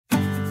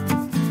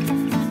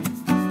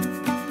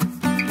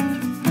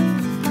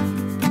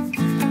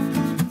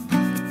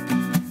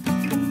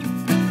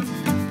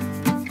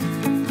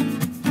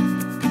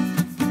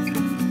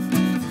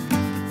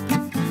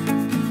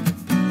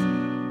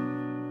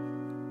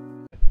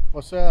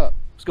What's up?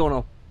 What's going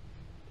on?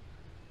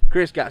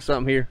 Chris got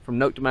something here from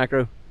Nokta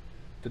Makro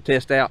to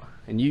test out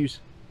and use,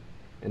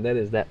 and that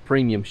is that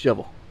premium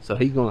shovel. So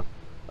he's gonna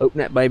open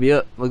that baby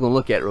up. We're gonna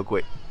look at it real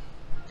quick.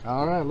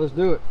 All right, let's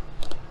do it.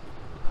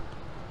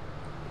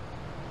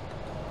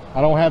 I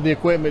don't have the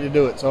equipment to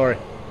do it, sorry.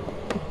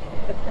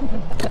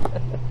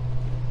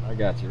 I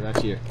got you right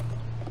here.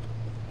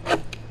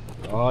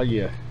 Oh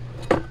yeah.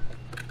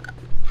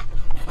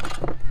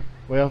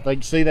 Well, they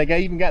can see they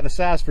even got the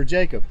size for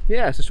Jacob.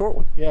 Yeah, it's a short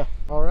one. Yeah.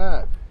 All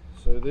right.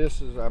 So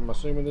this is, I'm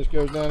assuming this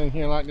goes down in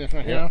here like this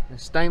right here.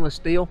 It's stainless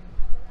steel.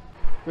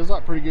 Feels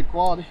like pretty good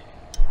quality.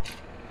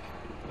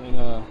 And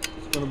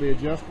it's going to be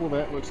adjustable.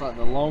 That looks like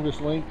the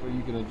longest length where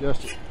you can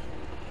adjust it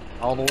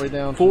all the way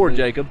down. For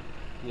Jacob.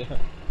 Yeah.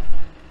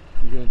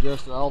 You can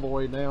adjust it all the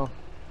way down.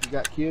 You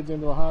got kids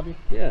into a hobby?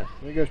 Yeah.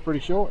 And it goes pretty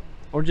short.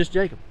 Or just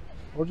Jacob.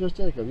 Or just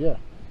Jacob, yeah.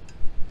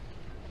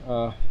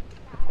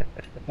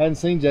 Hadn't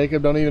seen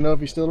Jacob, don't even know if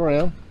he's still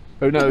around.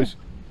 Who knows?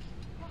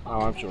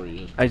 Oh, I'm sure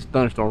he is. Hey, it's a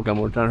thunderstorm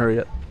coming. We're trying to hurry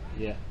up.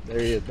 Yeah, there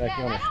he is, back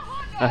on it.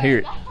 I hear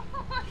it.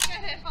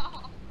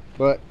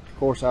 But of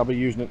course I'll be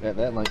using it at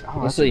that length. Oh,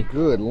 Let's that's see. a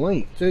good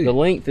length too. The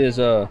length is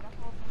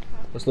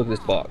let's look at this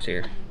box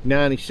here.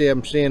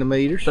 97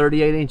 centimeters.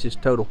 38 inches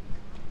total.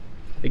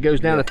 It goes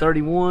down Yeah. to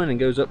 31 and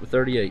goes up to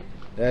 38.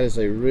 That is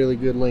a really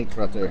good length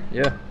right there.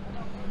 Yeah.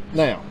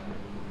 Now,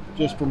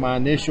 just for my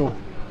initial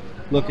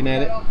looking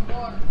at it,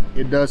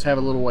 it does have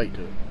a little weight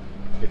to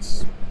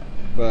it.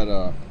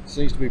 But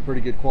seems to be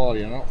pretty good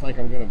quality. I don't think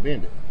I'm going to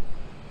bend it.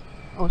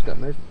 Oh, it's got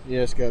measure. Yeah,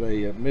 it's got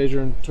a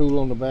measuring tool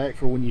on the back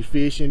for when you're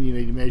fishing. You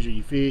need to measure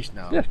your fish.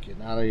 No, I'm Yeah. just kidding.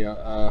 Not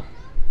a,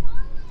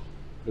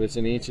 but it's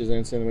in inches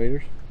and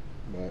centimeters.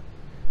 But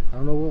I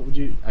don't know, what would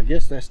you? I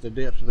guess that's the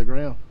depth of the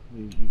ground.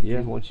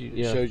 Yeah, once you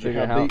it shows you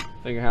figure how deep.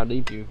 Figure how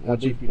deep you. How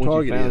Once you, deep your once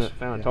target you is.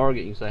 found a Yeah.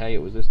 target, you can say, hey,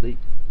 it was this deep.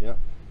 Yep.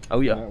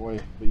 Oh yeah. That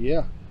way. But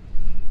yeah,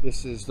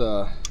 this is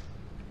the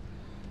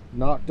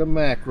Nokta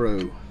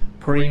Makro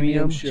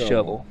Premium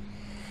shovel.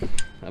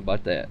 How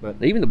about that? But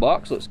even the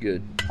box looks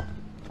good.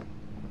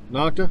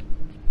 Nokta,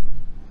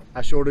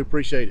 I sure do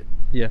appreciate it.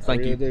 Yeah,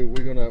 thank you. Do.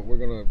 We're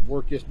gonna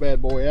work this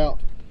bad boy out,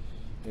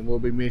 and we'll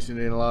be missing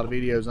it in a lot of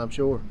videos, I'm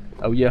sure.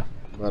 Oh yeah.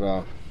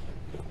 But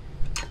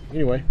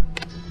anyway,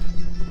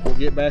 we'll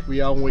get back with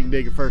y'all when we can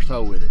dig a first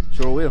hole with it.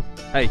 Sure will.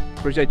 Hey,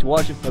 appreciate you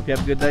watching. Hope you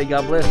have a good day.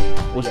 God bless.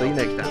 We'll see you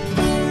next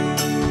time.